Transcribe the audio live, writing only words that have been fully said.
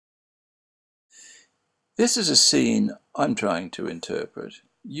This is a scene I'm trying to interpret.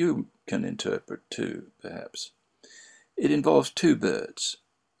 You can interpret too, perhaps. It involves two birds,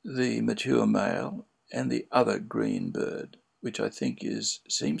 the mature male and the other green bird, which I think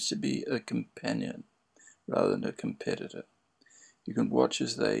seems to be a companion rather than a competitor. You can watch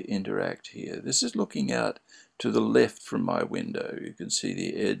as they interact here. This is looking out to the left from my window. You can see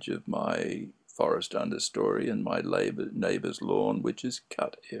the edge of my forest understory and my neighbour's lawn, which is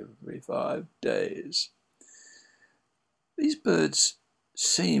cut every 5 days. These birds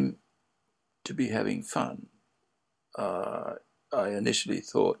seem to be having fun. I initially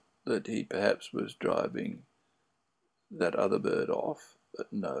thought that he perhaps was driving that other bird off, but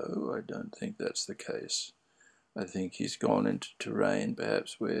no, I don't think that's the case. I think he's gone into terrain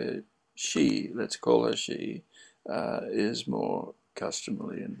perhaps where she, let's call her she, is more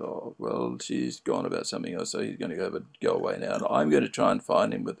customarily involved. Well, she's gone about something else, so he's going to go away now. And I'm going to try and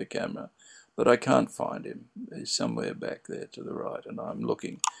find him with the camera, but I can't find him. He's somewhere back there to the right, and I'm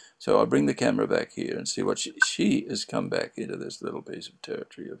looking. So I'll bring the camera back here and see what she has come back into this little piece of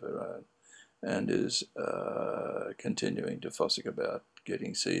territory of her own and is continuing to fossick about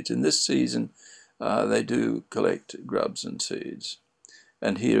getting seeds. In this season, they do collect grubs and seeds.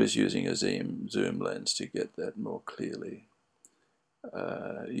 And here is using a zoom lens to get that more clearly.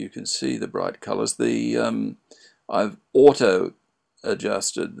 You can see the bright colors. I've auto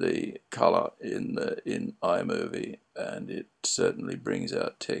adjusted the color in iMovie, and it certainly brings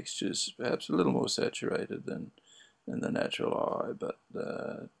out textures perhaps a little more saturated than in the natural eye, but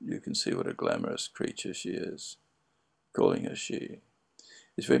you can see what a glamorous creature she is, calling her she.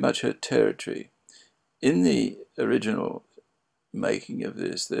 It's very much her territory. In the original making of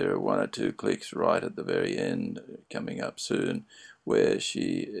this, there are one or two clicks right at the very end, coming up soon, where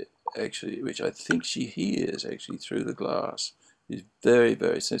she actually, which I think she hears actually through the glass, is very,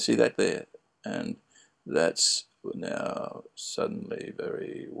 very, see that there? And that's now suddenly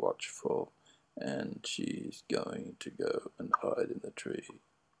very watchful, and she's going to go and hide in the tree.